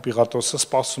էին նայում, Պիղատոսը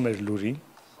սպասում էր լուրի,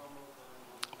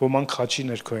 ոմանք խաչի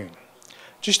ներքո էին։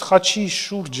 Ճիշտ խաչի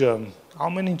շուրջը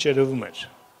ամեն ինչ երևում էր։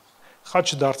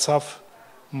 Խաչը դարձավ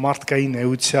մարդկային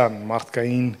էության,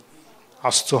 մարդկային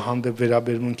Աստծո հանդեպ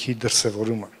վերաբերմունքի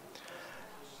դրսևորումը։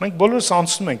 Մենք բոլորս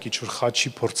անցնում ենք ինչ-որ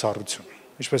խաչի փորձառություն,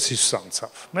 ինչպես Հիսուս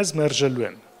անցավ։ Մեզ մերժելու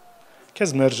են,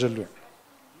 քեզ մերժելու են։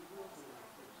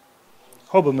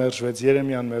 Հոբը մերժվեց,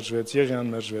 Երեմիան մերժվեց,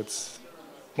 Եղիան մերժվեց,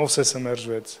 Մովսեսը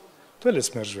մերժվեց, դու ես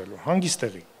մերժվելու, հանգիստ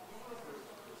տեղի։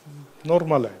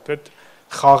 Նորմալ է, դա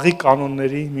խաղի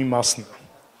կանոնների մի մասն է։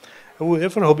 Ու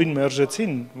երբ որ Հոբին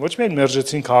մերժեցին, ոչ միայն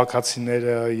մերժեցին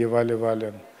քաղաքացիները եւ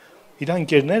այլն, իր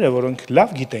ընկերները, որոնք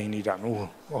լավ գիտեին իրան, ու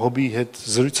Հոբի հետ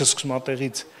զրույցը սկսում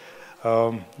ատեղից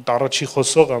առաջի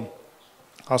խոսողը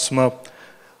ասում է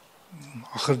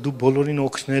ախր դու բոլորին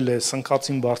օգնել ես,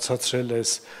 ընկածին բարձրացրել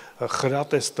ես,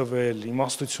 խրատ ես տվել,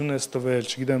 իմաստություն ես տվել,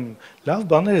 չգիտեմ, լավ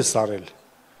բաներ ես արել։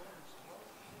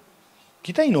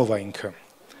 Գիտեին ով է ինքը,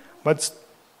 բայց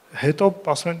հետո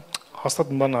ասում են հաստատ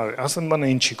բան արել, հաստատ բանը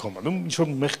ինչի կոմա, դու ինչ-որ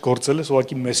մեղ գործել ես,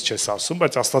 ուղղակի մեզ չես ասում,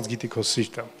 բայց Աստված գիտի քո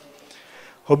սիրտը։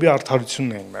 Հոբի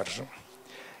արդարությունն էին մերժում։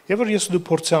 Եվ որ ես ու դու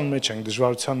փորձյան մեջ ենք,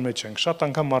 դժվարության մեջ ենք, շատ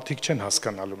անգամ մարդիկ չեն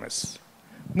հասկանալու մեզ։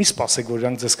 Մի սպասեք, որ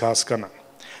իրանք ձեզ կհասկանան։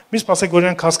 Մի սպասեք, որ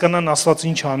իրանք հասկանան Աստված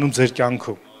ինչ է անում ձեր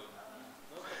կյանքում։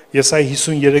 Եսայի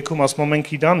 53-ում ասում ենք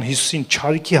իրան Հիսուսին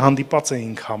չարիքի հանդիպած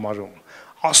էինք համարում։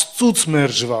 Աստծուց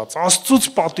մերժված, Աստծուց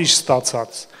պատիժ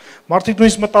ստացած։ Մարդիկ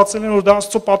նույնիսկ մտածել են, որ դա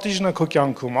Աստծո պատիժն է քո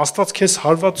կյանքում, Աստված քեզ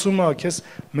հարվածում է, քեզ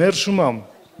մերժում է։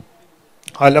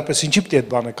 Այլապես ինչի՞ պետք է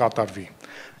այդ բանը կատարվի։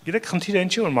 Գիտեք, խնդիրը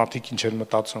ինչի՞ որ մարդիկ ինչ են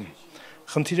մտածում։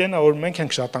 Խնդիրն է, որ մենք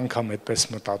ենք շատ անգամ այդպես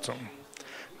մտածում։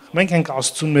 Մենք ենք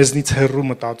Աստծուն մեզնից հեռու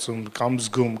մտածում կամ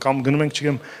զգում, կամ գնում ենք,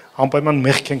 չգիտեմ, անպայման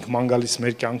մեղք ենք ման գալիս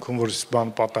մեր կյանքում, որ այս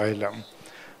բան պատահել է։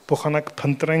 Փոխանակ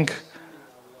փնտրենք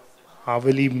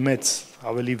ավելի մեծ,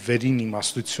 ավելի վերին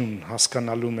իմաստություն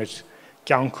հասկանալու մեր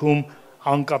կյանքում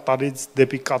անկատարից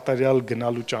դեպի կատարյալ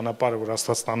գնալու ճանապարհը, որ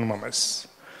Աստված տանում է մեզ։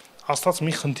 Աստված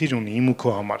մի խնդիր ունի իմ ու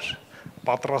քո համար,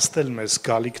 պատրաստել մեզ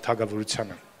գալիք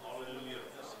թագավորությանը։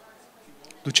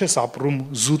 Դու չես ապրում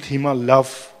զուտ հիմա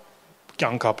լավ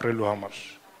կյանք ապրելու համար։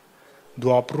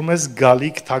 Դու ապրում ես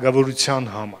գալիք թագավորության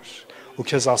համար։ ու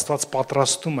քեզ Աստված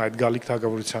պատրաստում է այդ գալիք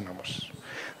թագավորության համար։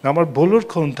 Դա համար բոլոր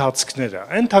քո ընթացքները,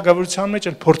 այն թագավորության մեջ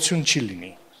էլ փորձություն չի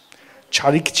լինի։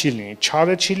 Չարիք չի լինի,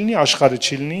 չարը չի լինի, աշխարհը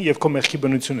չի լինի եւ քո մեղքի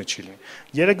բնությունը չի լինի։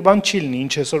 Երեք բան չի լինի,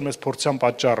 ինչ այսօր մեզ փորձյան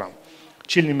պատճառը։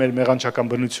 Չի լինի մեր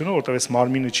մեղանչական բնությունը, որտեղ այս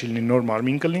մարմինը չի լինի, նոր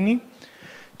մարմին կլինի։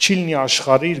 Չի լինի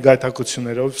աշխարհը իր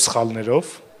գայթակություններով,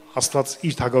 սխալներով, Աստված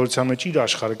իր թագավորության մեջ իր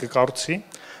աշխարհը կկառուցի,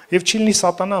 եւ չի լինի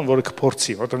սատանան, որը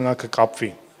կփորձի, որտեղ նա կկապվի։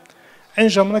 Այն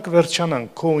ժամանակ վերջանան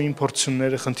քո իմ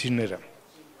փորձությունները, խնդիրները։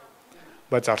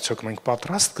 Բայց արդյոք մենք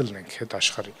պատրաստ կլինենք այդ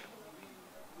աշխարհին։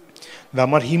 Դա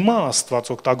համար հիմա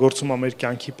Աստված օգտագործում է մեր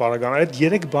կյանքի պարագան այդ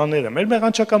երեք բաները, մեր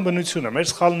մեղանչական բնությունը, մեր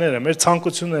սխալները, մեր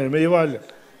ցանկությունները եւ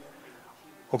այլն։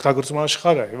 Օգտագործում է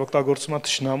աշխարհը եւ օգտագործում է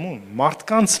թշնամուն,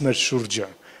 մարդկանց մեր շուրջը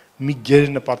մի գեր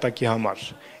նպատակի համար։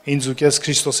 Ինձ ու քեզ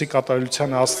Քրիստոսի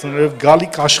կատարելության հասցնելով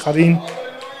գալիք աշխարհին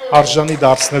արժանի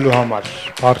դարձնելու համար։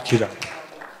 Փառք Իրան։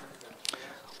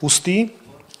 Ուստի,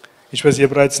 ինչպես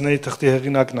Եբրայեցիների թղթի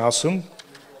հեղինակն ասում,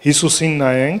 Հիսուսին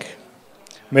նայենք,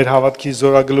 մեր հավատքի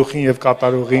զորագլուխին եւ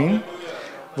կատարողին,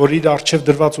 որ իր առջև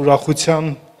դրված ուրախության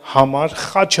համար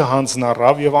խաչը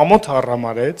հանձնառավ եւ ամոթը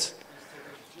առամարեց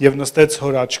եւ նստեց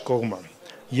հոր աջ կողմը։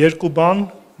 Երկու բան,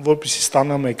 որպեսզի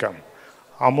ստանա մեկը։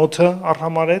 Ամոթը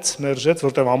առամարեց, մերժեց,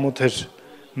 որտեղ ամոթ էր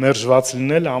մերժված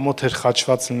լինել, ամոթ էր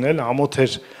խաչված լինել, ամոթ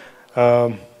էր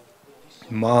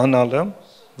մահանալը,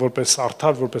 որպես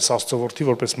արդար, որպես Աստծո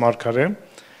որպես մարգարե,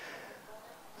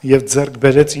 եւ ձեռք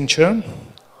բերեց ինչը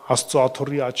Աստծո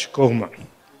աթոռի աջ կողմը։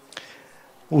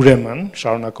 Ուրեմն,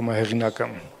 շարունակում է հեղինակը,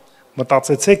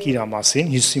 մտածեցեք իր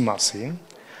մասին, Հիսուսի մասին,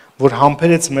 որ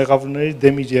համբերեց մեղավորների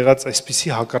դեմ իր եղած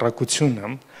այսպիսի հակառակությունը,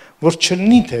 որ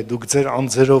չլինի թե դուք ձեր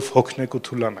անձերով հոգնեք ու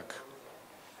թուլանաք։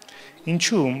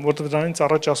 Ինչու՞, որտեղ դրանից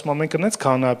առաջ ասում եմ, մենք այնպես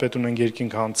քահանայապետ ունենք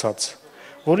երկինք անցած,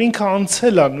 որ ինքը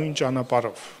անցել է նույն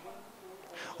ճանապարհով։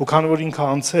 Ու քանի որ ինքը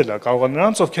անցել է, կարող է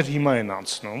նրանց, ովքեր հիմա են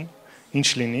անցնում, ինչ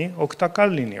լինի, օգտակար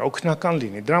լինի, օգնական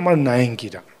լինի, դրա համար նայենք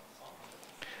իրան։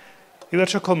 Ի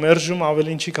վերջո քո մերժումը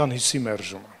ավելի ինչի քան Հիսուսի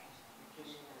մերժումը։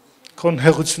 Քո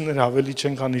նեղությունները ավելի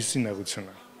չեն քան Հիսուսի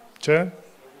նեղությունը, չէ՞։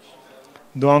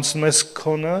 Դու անցնում ես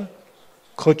քոնը,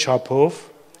 քո չափով,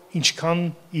 ինչքան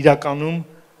իրականում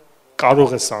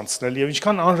կարող ես անցնել եւ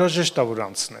ինչքան անհրաժեշտ է որ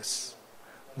անցնես։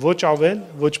 Ոչ ավել,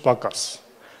 ոչ պակաս։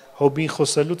 Հոբին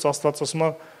խոսելուց Աստված ասում է,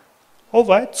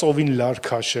 ով է ծովին լար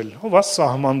քաշել, ով է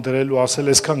սահման դրել ու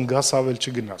ասել այսքան գաս ավել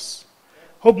չգնաս։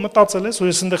 Հոբ մտածել ես,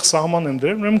 որ ես այնտեղ սահման եմ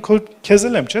դրել, ուրեմն քեզ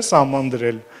էլ եմ, չէ՞, սահման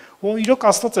դրել։ Ու իրոք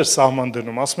Աստված էր սահման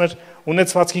դնում, ասում էր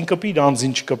ունեցվածքին կպի, իր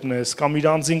անձին չկպնես, կամ իր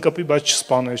անձին կպի, բայց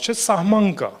չսպանես, չէ՞, սահման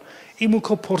կա։ Իմ ու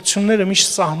քո փորձությունները միշտ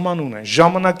սահման ունեն,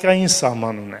 ժամանակային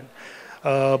սահման ունեն,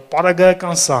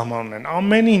 պարագայական սահման ունեն,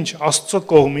 ամեն ինչ Աստծո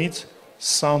կողմից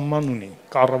սահման ունի,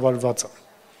 կառավարված է։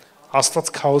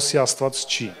 Աստված քաոսի Աստված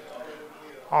չի։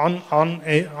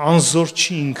 Անզոր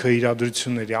չի ինքը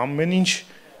իրադրությունների, ամեն ինչ,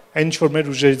 այն ինչ որ մեր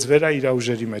ուժերից վեր է, իր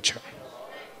ուժերի մեջ է։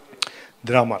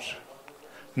 Դրա համար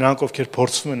նրանք ովքեր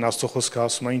փորձվում են Աստծո խոսքը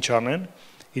ասում է ինչ անեն,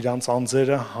 իրանց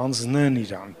անձերը հանձնեն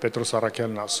իրան, Պետրոս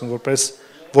առաքյալն ասում,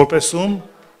 որպես ում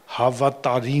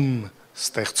հավատարիմ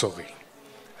ստեղծողի։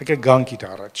 Եկեք գանք իր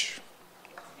առաջ։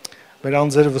 Մեր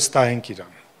անձերը վստահենք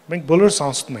իրան։ Մենք բոլորս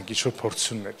անցնում ենք ինչ-որ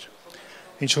փորձություններ,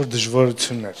 ինչ-որ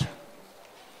դժվարություններ։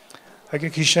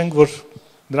 Եկեք հիշենք, որ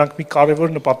նրանք մի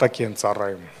կարևոր նպատակի են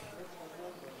ծառայում։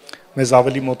 Մեզ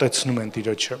ավելի մոտեցնում են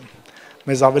Տիրոջը,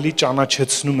 մեզ ավելի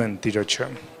ճանաչեցնում են Տիրոջը։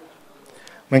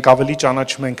 Մենք ավելի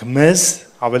ճանաչում ենք մեզ,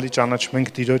 ավելի ճանաչում ենք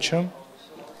Տիրոջը,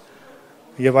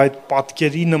 եւ այդ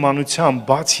պատկերի նմանությամբ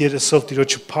բաց երեսով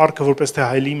Տիրոջը փառքը որպես թե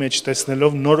հայլի մեջ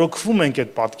տեսնելով նորոգվում ենք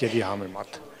այդ պատկերի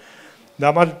համեմատ։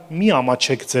 Դա համար մի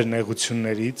ամաչեք ձեր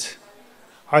նեղություններից,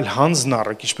 այլ հանձն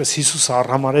առեք, ինչպես Հիսուսը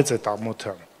առհամարեց այդ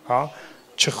ամոթը, հա,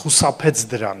 չխուսափեց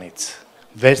դրանից,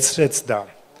 վերցրեց դա,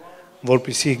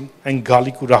 որպեսզի այն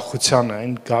գալիք ուրախությանը,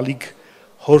 այն գալիք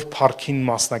հոր փառքին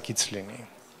մասնակից լինի։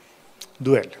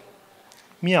 Դու էլ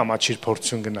մի ամաչիր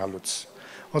փորձություն գնալուց։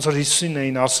 Ոնց որ Հիսուսին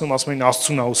էին ասում էին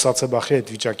Աստծուն ուսացե բախի այդ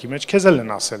վիճակի մեջ, քեզ էլ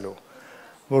են ասելու,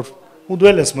 որ ու դու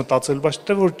էլ ես մտածել, բայց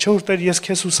դե որ չէ որ Տեր ես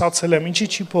քեզ ուսացել եմ, ինչի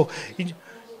չի փող,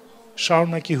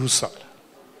 շարունակի հուսալ,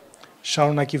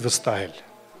 շարունակի վստահել,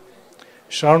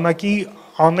 շարունակի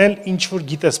անել ինչ որ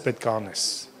գիտես պետք է անես։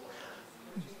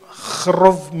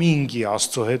 Խռով մի ինգի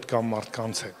Աստծո հետ կամ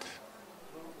մարդկանց հետ։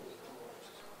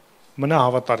 Մնա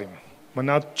հավատարիմ,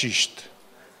 մնա ճիշտ,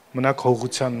 մնա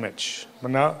հողության մեջ,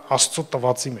 մնա Աստծո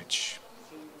տվածի մեջ։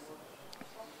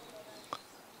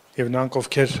 Եվ նրանք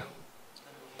ովքեր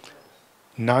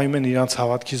նայում են իրանց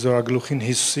հավատքի զորագլուխին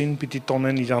Հիսուսին, պիտի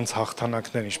տոնեն իրանց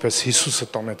հաղթանակներ, ինչպես Հիսուսը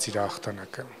տոնեց իր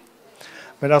հաղթանակը։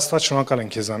 Մեր Աստված, շնորհակալ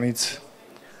ենք քեզանից,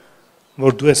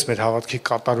 որ դու ես մեր հավատքի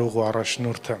կատարող ու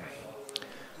առաջնորդը։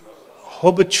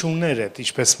 Հոբը չուներ այդ,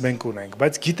 ինչպես մենք ունենք,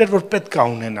 բայց գիտեր, որ պետք է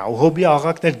ունենա, ու Հոբի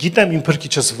աղաքներ գիտեմ իմ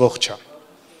փրկիչս ողջ է,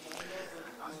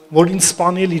 որ ինձ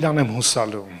սպանել իրան եմ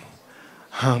հուսալու։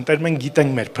 Տեր մենք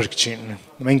գիտենք մեր փրկչին,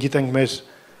 մենք գիտենք մեր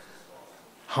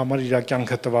համար իր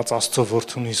կյանքը տված Աստծո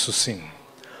որդուն Հիսուսին,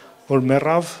 որ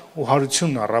մեռավ ու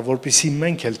հարություն առավ, որպեսզի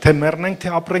մենք էլ թե մեռնենք,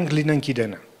 թե ապրենք լինենք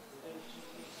իրենը։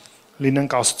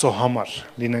 Լինենք Աստծո համար,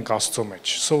 լինենք Աստծո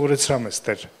մեջ։ Սովորեցրամ ես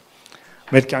Տեր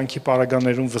մեր կյանքի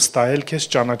պարագաներում վստահել քեզ,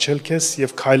 ճանաչել քեզ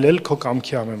եւ քայլել քո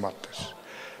կամքի համեմատ Տեր։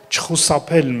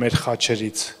 Չխուսափել մեր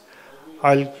խաչերից,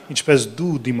 այլ ինչպես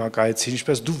դու դիմակայեցիր,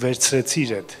 ինչպես դու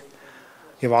վերցրեցիր այդ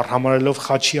եւ արհամարելով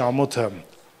խաչի ամոթը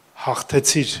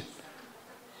հաղթեցիր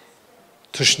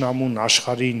թշնամուն,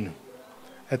 աշխարհին,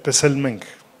 այդպես էլ մենք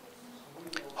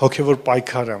հոգևոր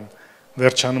պայքարը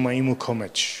վերջանում է իմ ու քո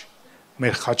մեջ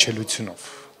մեր խաչելությունով։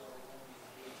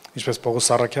 Ինչպես Պողոս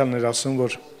առաքյալն էր ասում,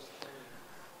 որ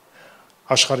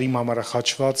աշխարհի իմ համար է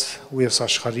խաչված ու ես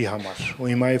աշխարհի համար,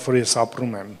 ու հիմա երբ որ ես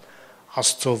ապրում եմ,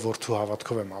 Աստծո որդու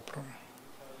հավատքով եմ ապրում։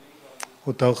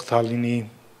 Ու թող լինի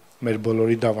մեր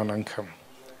բոլորի դավանանքը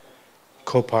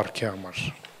քո փառքի համար։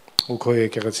 Ու քո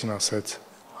եկեղեցին ասեց.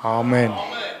 Ամեն։